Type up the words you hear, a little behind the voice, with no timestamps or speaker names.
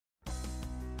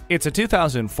It's a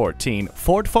 2014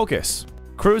 Ford Focus.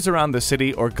 Cruise around the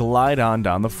city or glide on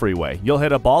down the freeway. You'll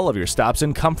hit up all of your stops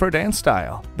in comfort and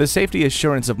style. The safety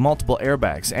assurance of multiple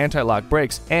airbags, anti-lock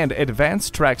brakes, and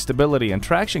advanced track stability and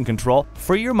traction control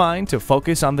free your mind to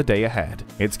focus on the day ahead.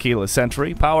 Its keyless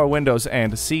entry, power windows,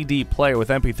 and CD player with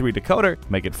MP3 decoder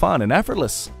make it fun and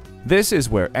effortless. This is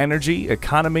where energy,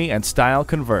 economy, and style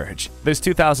converge. This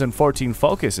 2014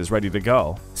 Focus is ready to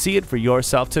go. See it for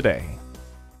yourself today.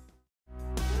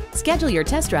 Schedule your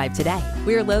test drive today.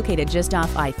 We're located just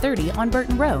off I-30 on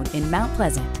Burton Road in Mount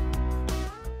Pleasant.